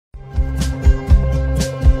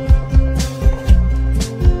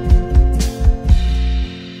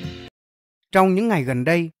Trong những ngày gần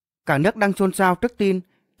đây, cả nước đang xôn xao trước tin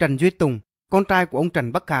Trần Duy Tùng, con trai của ông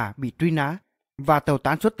Trần Bắc Hà bị truy nã và tẩu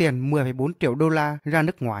tán số tiền 10,4 triệu đô la ra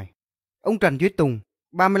nước ngoài. Ông Trần Duy Tùng,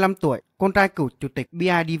 35 tuổi, con trai cựu chủ tịch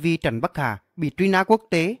BIDV Trần Bắc Hà bị truy nã quốc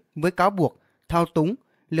tế với cáo buộc thao túng,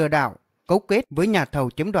 lừa đảo, cấu kết với nhà thầu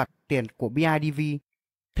chiếm đoạt tiền của BIDV.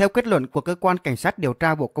 Theo kết luận của cơ quan cảnh sát điều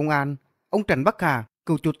tra Bộ Công an, ông Trần Bắc Hà,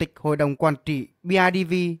 cựu chủ tịch hội đồng quản trị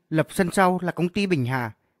BIDV, lập sân sau là công ty Bình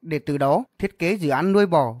Hà để từ đó thiết kế dự án nuôi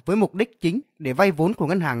bò với mục đích chính để vay vốn của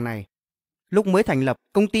ngân hàng này. Lúc mới thành lập,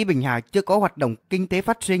 công ty Bình Hà chưa có hoạt động kinh tế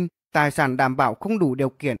phát sinh, tài sản đảm bảo không đủ điều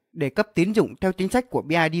kiện để cấp tín dụng theo chính sách của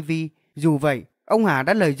BIDV. Dù vậy, ông Hà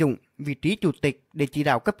đã lợi dụng vị trí chủ tịch để chỉ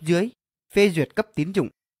đạo cấp dưới phê duyệt cấp tín dụng.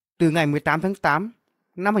 Từ ngày 18 tháng 8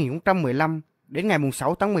 năm 2015 đến ngày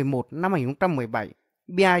 6 tháng 11 năm 2017,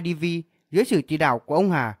 BIDV dưới sự chỉ đạo của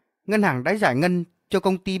ông Hà, ngân hàng đã giải ngân cho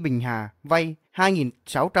công ty Bình Hà vay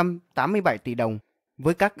 2.687 tỷ đồng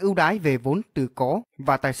với các ưu đãi về vốn tự có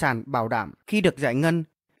và tài sản bảo đảm. Khi được giải ngân,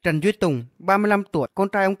 Trần Duy Tùng, 35 tuổi, con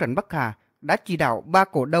trai ông Trần Bắc Hà, đã chỉ đạo ba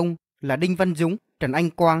cổ đông là Đinh Văn Dũng, Trần Anh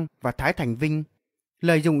Quang và Thái Thành Vinh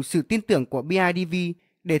lợi dụng sự tin tưởng của BIDV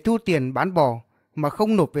để thu tiền bán bò mà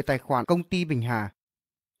không nộp về tài khoản công ty Bình Hà.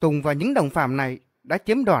 Tùng và những đồng phạm này đã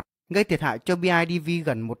chiếm đoạt, gây thiệt hại cho BIDV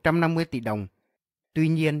gần 150 tỷ đồng. Tuy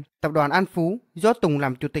nhiên, tập đoàn An Phú do Tùng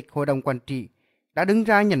làm chủ tịch hội đồng quản trị đã đứng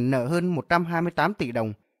ra nhận nợ hơn 128 tỷ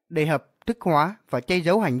đồng để hợp thức hóa và che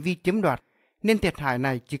giấu hành vi chiếm đoạt, nên thiệt hại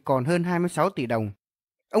này chỉ còn hơn 26 tỷ đồng.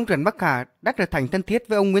 Ông Trần Bắc Hà đã trở thành thân thiết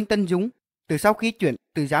với ông Nguyễn Tấn Dũng từ sau khi chuyển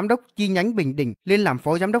từ giám đốc chi nhánh Bình Định lên làm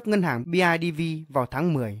phó giám đốc ngân hàng BIDV vào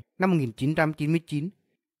tháng 10 năm 1999.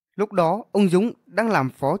 Lúc đó, ông Dũng đang làm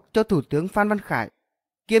phó cho Thủ tướng Phan Văn Khải,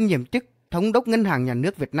 kiêm nhiệm chức Thống đốc Ngân hàng Nhà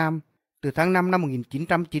nước Việt Nam từ tháng 5 năm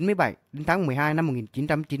 1997 đến tháng 12 năm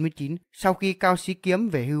 1999 sau khi Cao Sĩ Kiếm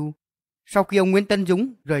về hưu. Sau khi ông Nguyễn Tấn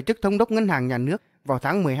Dũng rời chức Thống đốc Ngân hàng Nhà nước vào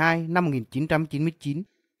tháng 12 năm 1999,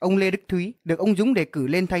 ông Lê Đức Thúy được ông Dũng đề cử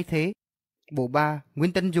lên thay thế. Bộ ba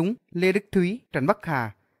Nguyễn Tấn Dũng, Lê Đức Thúy, Trần Bắc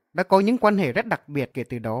Hà đã có những quan hệ rất đặc biệt kể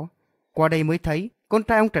từ đó. Qua đây mới thấy con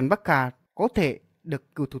trai ông Trần Bắc Hà có thể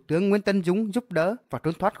được cựu Thủ tướng Nguyễn Tấn Dũng giúp đỡ và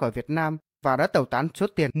trốn thoát khỏi Việt Nam và đã tẩu tán số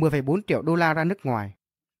tiền 10,4 triệu đô la ra nước ngoài.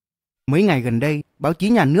 Mấy ngày gần đây, báo chí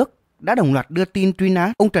nhà nước đã đồng loạt đưa tin truy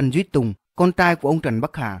nã ông Trần Duy Tùng, con trai của ông Trần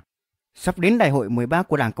Bắc Hà. Sắp đến Đại hội 13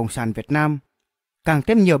 của Đảng Cộng sản Việt Nam, càng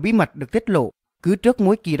thêm nhiều bí mật được tiết lộ. Cứ trước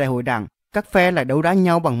mỗi kỳ đại hội đảng, các phe lại đấu đá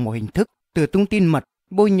nhau bằng mọi hình thức, từ tung tin mật,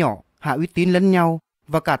 bôi nhọ, hạ uy tín lẫn nhau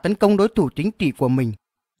và cả tấn công đối thủ chính trị của mình.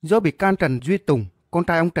 Do bị can Trần Duy Tùng, con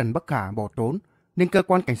trai ông Trần Bắc Hà bỏ trốn, nên cơ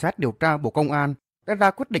quan cảnh sát điều tra Bộ Công an đã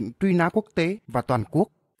ra quyết định truy nã quốc tế và toàn quốc.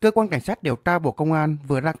 Cơ quan cảnh sát điều tra Bộ Công an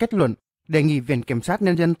vừa ra kết luận đề nghị Viện Kiểm sát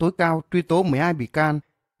Nhân dân tối cao truy tố 12 bị can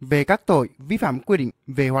về các tội vi phạm quy định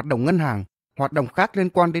về hoạt động ngân hàng, hoạt động khác liên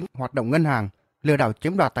quan đến hoạt động ngân hàng, lừa đảo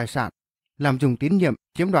chiếm đoạt tài sản, lạm dụng tín nhiệm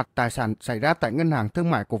chiếm đoạt tài sản xảy ra tại Ngân hàng Thương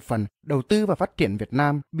mại Cổ phần Đầu tư và Phát triển Việt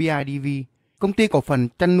Nam BIDV, Công ty Cổ phần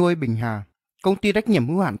Chăn nuôi Bình Hà, Công ty trách nhiệm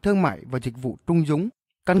hữu hạn Thương mại và Dịch vụ Trung Dũng.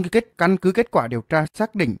 Căn cứ kết quả điều tra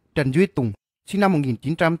xác định Trần Duy Tùng, sinh năm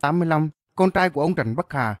 1985, con trai của ông Trần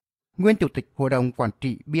Bắc Hà, nguyên chủ tịch hội đồng quản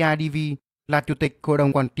trị BIDV, là chủ tịch hội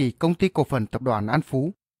đồng quản trị Công ty Cổ phần Tập đoàn An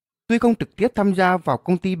Phú. Tuy không trực tiếp tham gia vào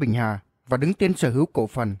công ty Bình Hà và đứng tên sở hữu cổ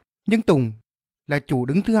phần, nhưng Tùng là chủ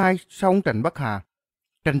đứng thứ hai sau ông Trần Bắc Hà.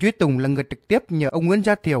 Trần Duy Tùng là người trực tiếp nhờ ông Nguyễn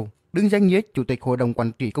Gia Thiều đứng danh nghĩa chủ tịch hội đồng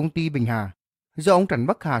quản trị công ty Bình Hà do ông Trần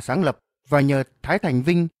Bắc Hà sáng lập, và nhờ Thái Thành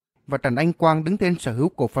Vinh và Trần Anh Quang đứng tên sở hữu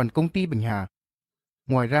cổ phần công ty Bình Hà.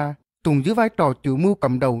 Ngoài ra, Tùng giữ vai trò chủ mưu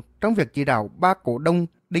cầm đầu trong việc chỉ đạo ba cổ đông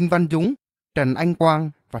Đinh Văn Dũng, Trần Anh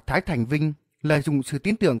Quang và Thái Thành Vinh lợi dụng sự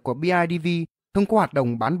tin tưởng của BIDV thông qua hoạt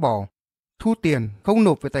động bán bò, thu tiền không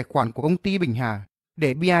nộp về tài khoản của công ty Bình Hà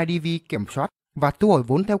để BIDV kiểm soát và thu hồi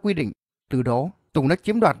vốn theo quy định. Từ đó, Tùng đã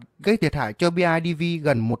chiếm đoạt, gây thiệt hại cho BIDV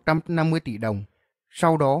gần 150 tỷ đồng.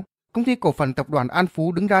 Sau đó, Công ty Cổ phần Tập đoàn An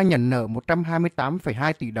Phú đứng ra nhận nợ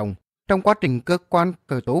 128,2 tỷ đồng. Trong quá trình cơ quan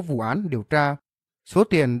khởi tố vụ án điều tra, số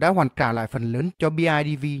tiền đã hoàn trả lại phần lớn cho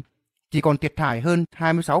BIDV, chỉ còn thiệt hại hơn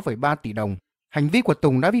 26,3 tỷ đồng. Hành vi của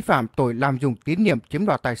Tùng đã vi phạm tội lạm dụng tín nhiệm chiếm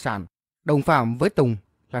đoạt tài sản. Đồng phạm với Tùng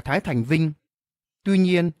là Thái Thành Vinh. Tuy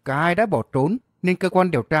nhiên, cả hai đã bỏ trốn nên cơ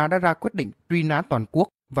quan điều tra đã ra quyết định truy nã toàn quốc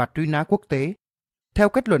và truy nã quốc tế. Theo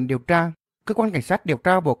kết luận điều tra, cơ quan cảnh sát điều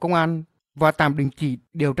tra Bộ Công an và tạm đình chỉ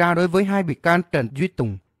điều tra đối với hai bị can Trần Duy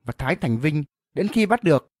Tùng và Thái Thành Vinh đến khi bắt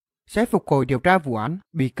được, sẽ phục hồi điều tra vụ án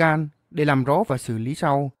bị can để làm rõ và xử lý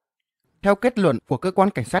sau. Theo kết luận của cơ quan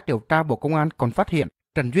cảnh sát điều tra Bộ Công an còn phát hiện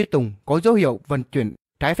Trần Duy Tùng có dấu hiệu vận chuyển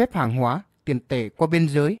trái phép hàng hóa, tiền tệ qua biên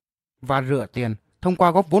giới và rửa tiền thông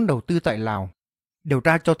qua góp vốn đầu tư tại Lào. Điều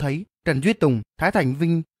tra cho thấy Trần Duy Tùng, Thái Thành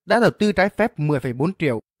Vinh đã đầu tư trái phép 10,4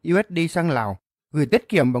 triệu USD sang Lào, gửi tiết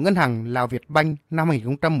kiệm vào ngân hàng Lào Việt Banh năm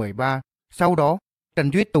 2013. Sau đó,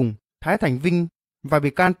 Trần Duy Tùng, Thái Thành Vinh và bị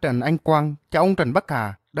can Trần Anh Quang, cha ông Trần Bắc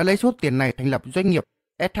Hà đã lấy số tiền này thành lập doanh nghiệp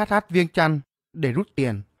SHH Viêng Chăn để rút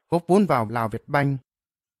tiền, góp vốn vào Lào Việt Banh.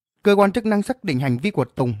 Cơ quan chức năng xác định hành vi của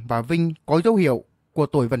Tùng và Vinh có dấu hiệu của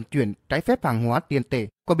tội vận chuyển trái phép hàng hóa tiền tệ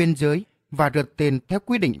qua biên giới và rửa tiền theo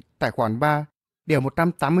quy định tại khoản 3, điều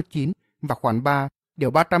 189 và khoản 3,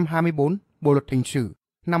 điều 324 Bộ luật hình sự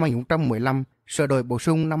năm 2015, sửa đổi bổ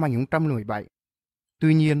sung năm 2017.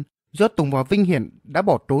 Tuy nhiên, do Tùng và Vinh hiện đã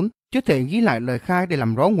bỏ trốn, chưa thể ghi lại lời khai để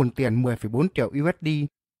làm rõ nguồn tiền 10,4 triệu USD.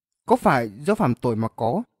 Có phải do phạm tội mà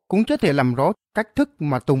có, cũng chưa thể làm rõ cách thức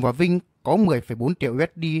mà Tùng và Vinh có 10,4 triệu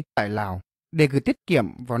USD tại Lào để gửi tiết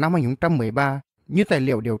kiệm vào năm 2013 như tài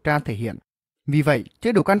liệu điều tra thể hiện. Vì vậy,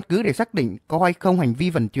 chưa đủ căn cứ để xác định có hay không hành vi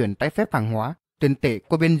vận chuyển trái phép hàng hóa, tiền tệ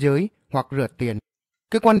qua biên giới hoặc rửa tiền.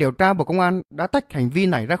 Cơ quan điều tra Bộ Công an đã tách hành vi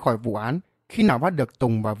này ra khỏi vụ án, khi nào bắt được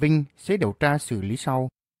Tùng và Vinh sẽ điều tra xử lý sau.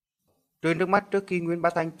 Rơi nước mắt trước khi Nguyễn Bá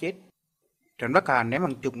Thanh chết. Trần Bắc Hà ném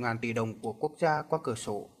hàng chục ngàn tỷ đồng của quốc gia qua cửa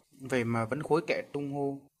sổ, về mà vẫn khối kẻ tung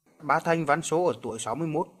hô. Bá Thanh ván số ở tuổi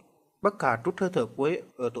 61, Bắc Hà trút hơi thở cuối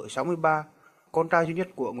ở tuổi 63. Con trai duy nhất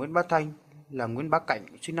của Nguyễn Bá Thanh là Nguyễn Bá Cảnh,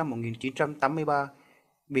 sinh năm 1983,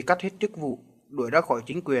 bị cắt hết chức vụ, đuổi ra khỏi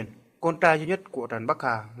chính quyền. Con trai duy nhất của Trần Bắc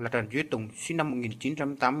Hà là Trần Duy Tùng, sinh năm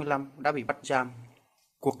 1985, đã bị bắt giam.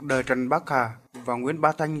 Cuộc đời Trần Bắc Hà và Nguyễn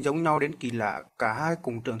Bá Thanh giống nhau đến kỳ lạ, cả hai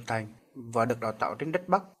cùng trưởng thành và được đào tạo trên đất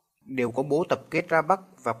Bắc, đều có bố tập kết ra Bắc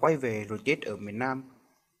và quay về rồi chết ở miền Nam.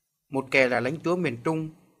 Một kẻ là lãnh chúa miền Trung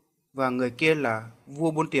và người kia là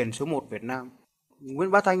vua buôn tiền số 1 Việt Nam.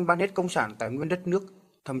 Nguyễn Bá Thanh bán hết công sản tài nguyên đất nước,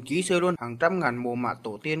 thậm chí sơi luôn hàng trăm ngàn mồ mả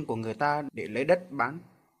tổ tiên của người ta để lấy đất bán.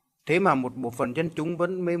 Thế mà một bộ phận dân chúng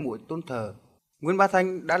vẫn mê muội tôn thờ. Nguyễn Bá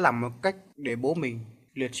Thanh đã làm một cách để bố mình,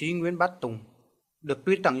 liệt sĩ Nguyễn Bá Tùng, được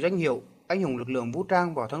truy tặng danh hiệu anh hùng lực lượng vũ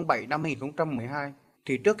trang vào tháng 7 năm 2012.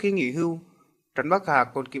 Thì trước khi nghỉ hưu, Trần Bắc Hà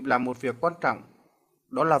còn kịp làm một việc quan trọng.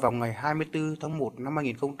 Đó là vào ngày 24 tháng 1 năm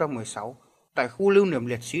 2016, tại khu lưu niệm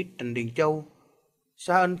liệt sĩ Trần Đình Châu,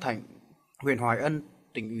 xã Ân Thạnh, huyện Hoài Ân,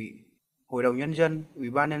 tỉnh ủy, Hội đồng Nhân dân, Ủy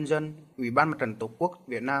ban Nhân dân, Ủy ban Mặt trận Tổ quốc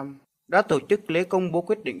Việt Nam đã tổ chức lễ công bố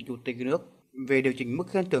quyết định Chủ tịch nước về điều chỉnh mức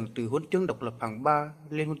khen thưởng từ huân chương độc lập hạng 3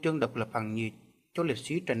 lên huân chương độc lập hạng nhì cho liệt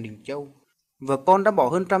sĩ Trần Đình Châu. Vợ con đã bỏ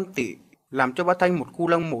hơn 100 tỷ làm cho Bá Thanh một khu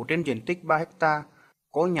lăng mộ trên diện tích 3 hecta,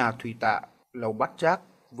 có nhà thủy tạ, lầu bát giác,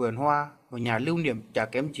 vườn hoa và nhà lưu niệm chả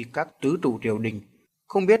kém gì các tứ trụ triều đình.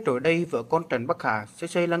 Không biết rồi đây vợ con Trần Bắc Hà sẽ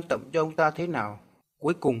xây lăng tẩm cho ông ta thế nào.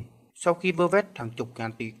 Cuối cùng, sau khi vơ vét hàng chục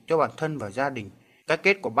ngàn tỷ cho bản thân và gia đình, cái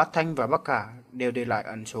kết của Bá Thanh và Bắc Hà đều để lại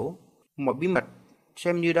ẩn số. Mọi bí mật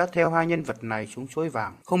xem như đã theo hai nhân vật này xuống suối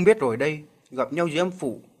vàng. Không biết rồi đây, gặp nhau dưới âm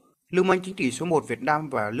phủ, lưu manh chính trị số 1 Việt Nam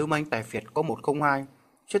và lưu manh tài phiệt có 102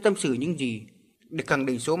 sẽ tâm sự những gì để khẳng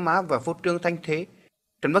định số má và phô trương thanh thế.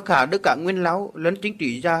 Trần Bắc Hà đưa cả nguyên lão lẫn chính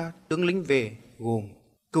trị gia tướng lĩnh về, gồm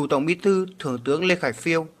cựu tổng bí thư thượng tướng Lê Khải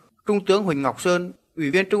Phiêu, trung tướng Huỳnh Ngọc Sơn,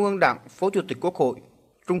 ủy viên Trung ương Đảng, phó chủ tịch Quốc hội,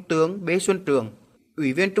 trung tướng Bế Xuân Trường,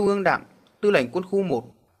 ủy viên Trung ương Đảng, tư lệnh quân khu 1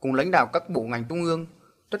 cùng lãnh đạo các bộ ngành trung ương.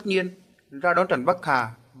 Tất nhiên, ra đón Trần Bắc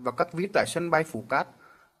Hà và các VIP tại sân bay Phú Cát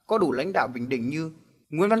có đủ lãnh đạo Bình Định như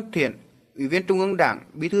Nguyễn Văn Thiện, ủy viên Trung ương Đảng,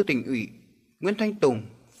 bí thư tỉnh ủy, Nguyễn Thanh Tùng,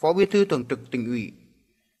 phó bí thư thường trực tỉnh ủy,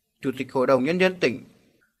 chủ tịch Hội đồng Nhân dân tỉnh,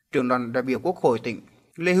 trưởng đoàn đại biểu Quốc hội tỉnh,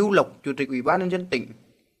 Lê Hữu Lộc, chủ tịch Ủy ban Nhân dân tỉnh,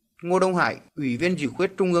 Ngô Đông Hải, ủy viên dự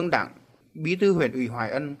khuyết Trung ương Đảng, bí thư huyện ủy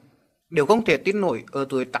Hoài Ân. Đều không thể tin nổi ở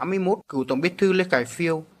tuổi 81, cựu tổng bí thư Lê Khải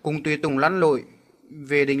Phiêu cùng tùy tùng lăn lội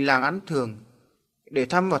về đình làng Án Thường để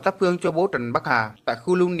thăm và thắp hương cho bố Trần Bắc Hà tại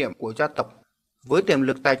khu lưu niệm của gia tộc. Với tiềm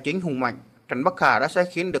lực tài chính hùng mạnh, Trần Bắc Hà đã sai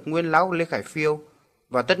khiến được nguyên lão Lê Khải Phiêu,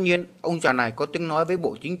 và tất nhiên ông già này có tiếng nói với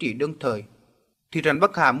bộ chính trị đương thời. Thì Trần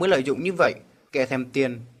Bắc Hà mới lợi dụng như vậy, kẻ thèm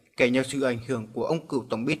tiền, kẻ nhờ sự ảnh hưởng của ông cựu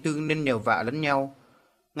tổng bí thư nên nhờ vả lẫn nhau.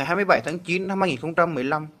 Ngày 27 tháng 9 năm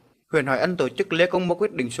 2015, huyện Hoài Ân tổ chức lễ công bố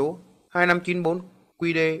quyết định số 2594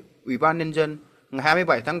 QĐ Ủy ban Nhân dân ngày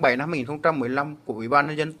 27 tháng 7 năm 2015 của Ủy ban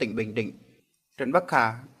Nhân dân tỉnh Bình Định. Trần Bắc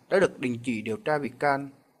Hà đã được đình chỉ điều tra bị can,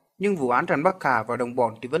 nhưng vụ án Trần Bắc Hà và đồng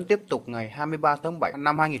bọn thì vẫn tiếp tục ngày 23 tháng 7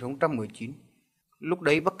 năm 2019. Lúc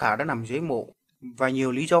đấy Bắc Hà đã nằm dưới mộ và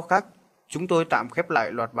nhiều lý do khác. Chúng tôi tạm khép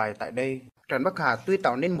lại loạt bài tại đây. Trần Bắc Hà tuy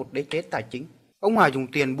tạo nên một đế chế tài chính, ông Hà dùng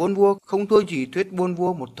tiền buôn vua không thua gì thuyết buôn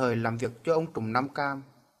vua một thời làm việc cho ông Trùm Nam Cam.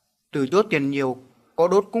 Từ chốt tiền nhiều, có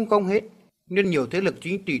đốt cũng không hết, nên nhiều thế lực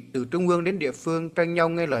chính trị từ trung ương đến địa phương tranh nhau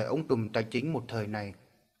nghe lời ông Trùm tài chính một thời này.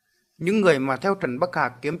 Những người mà theo Trần Bắc Hà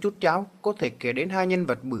kiếm chút cháo có thể kể đến hai nhân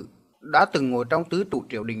vật bự đã từng ngồi trong tứ trụ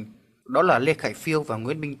triều đình, đó là Lê Khải Phiêu và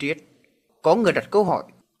Nguyễn Minh Triết. Có người đặt câu hỏi,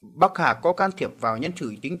 Bắc Hà có can thiệp vào nhân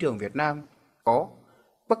sự chính trường Việt Nam? Có.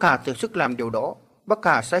 Bắc Hà thử sức làm điều đó. Bắc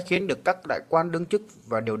Hà sai khiến được các đại quan đương chức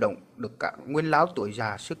và điều động được cả nguyên lão tuổi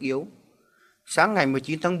già sức yếu. Sáng ngày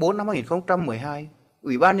 19 tháng 4 năm 2012,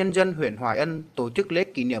 Ủy ban Nhân dân huyện Hoài Ân tổ chức lễ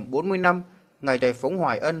kỷ niệm 40 năm ngày giải phóng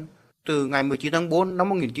Hoài Ân từ ngày 19 tháng 4 năm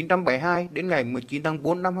 1972 đến ngày 19 tháng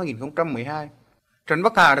 4 năm 2012. Trần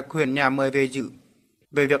Bắc Hà được huyện nhà mời về dự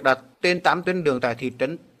về việc đặt tên 8 tuyến đường tại thị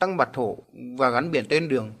trấn Tăng Bạc Hổ và gắn biển tên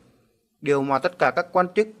đường. Điều mà tất cả các quan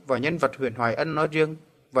chức và nhân vật huyện Hoài Ân nói riêng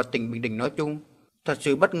và tỉnh Bình Định nói chung thật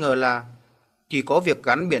sự bất ngờ là chỉ có việc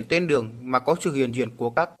gắn biển tên đường mà có sự hiện diện của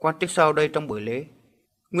các quan chức sau đây trong buổi lễ.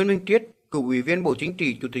 Nguyễn Minh Triết, cựu Ủy viên Bộ Chính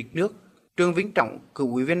trị, Chủ tịch nước; Trương Vĩnh Trọng,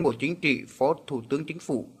 cựu Ủy viên Bộ Chính trị, Phó Thủ tướng Chính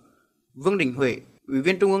phủ; Vương Đình Huệ, Ủy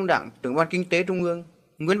viên Trung ương Đảng, Trưởng ban Kinh tế Trung ương;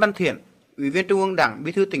 Nguyễn Văn Thiện, Ủy viên Trung ương Đảng,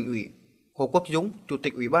 Bí thư Tỉnh ủy; Hồ Quốc Dũng, Chủ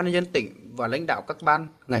tịch Ủy ban Nhân dân tỉnh và lãnh đạo các ban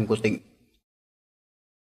ngành của tỉnh.